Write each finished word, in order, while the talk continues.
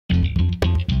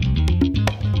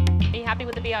happy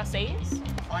with the BRCs?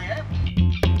 I am.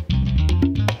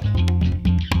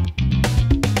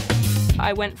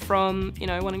 I went from,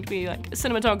 wanting to be like a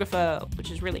cinematographer,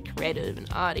 which is really creative and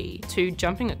arty, to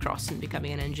jumping across and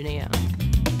becoming an engineer.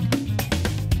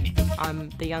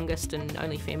 I'm the youngest and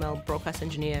only female broadcast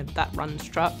engineer that runs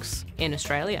trucks in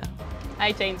Australia.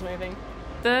 18's moving.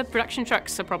 The production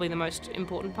trucks are probably the most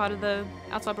important part of the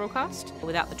outside broadcast.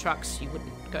 Without the trucks, you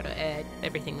wouldn't go to air.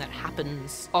 Everything that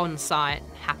happens on site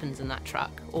happens in that truck.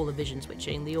 All the vision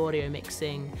switching, the audio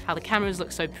mixing, how the cameras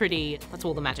look so pretty, that's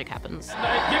all the magic happens.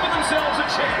 They've given themselves a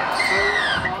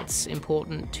chance. It's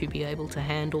important to be able to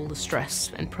handle the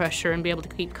stress and pressure and be able to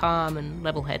keep calm and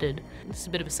level-headed. It's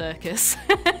a bit of a circus.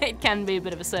 It can be a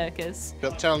bit of a circus.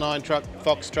 Got Channel 9 truck,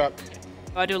 Fox truck.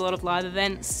 I do a lot of live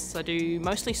events. I do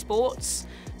mostly sports,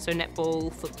 so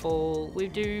netball, football. We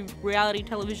do reality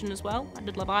television as well. I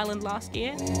did Love Island last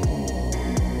year.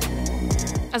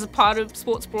 As a part of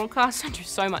sports broadcast, I do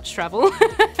so much travel.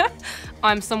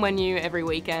 I'm somewhere new every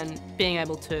weekend. Being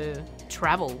able to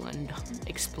travel and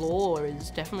explore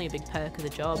is definitely a big perk of the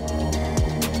job.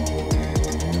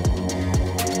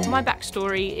 My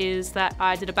backstory is that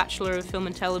I did a Bachelor of Film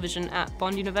and Television at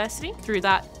Bond University. Through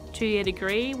that 2-year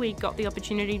degree, we got the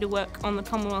opportunity to work on the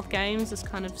Commonwealth Games as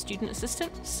kind of student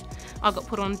assistants. I got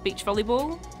put on beach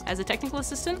volleyball as a technical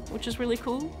assistant, which is really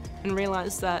cool, and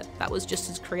realised that that was just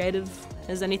as creative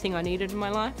as anything I needed in my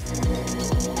life.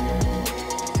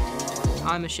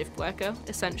 I'm a shift worker,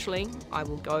 essentially. I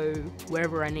will go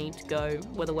wherever I need to go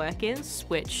where the work is,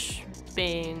 which,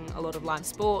 being a lot of live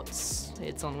sports,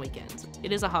 it's on weekends.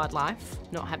 It is a hard life,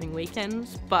 not having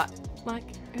weekends, but like,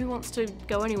 who wants to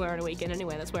go anywhere on a weekend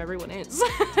anyway? That's where everyone is.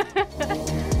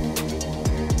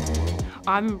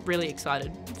 I'm really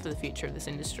excited for the future of this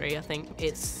industry. I think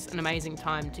it's an amazing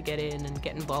time to get in and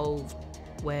get involved,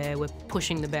 where we're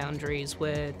pushing the boundaries,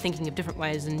 we're thinking of different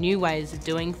ways and new ways of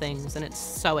doing things, and it's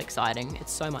so exciting,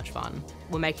 it's so much fun.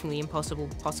 We're making the impossible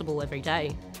possible every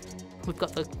day. We've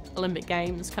got the Olympic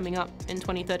Games coming up in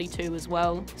 2032 as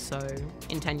well, so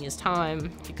in 10 years'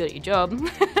 time, if you're good at your job,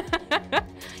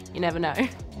 you never know.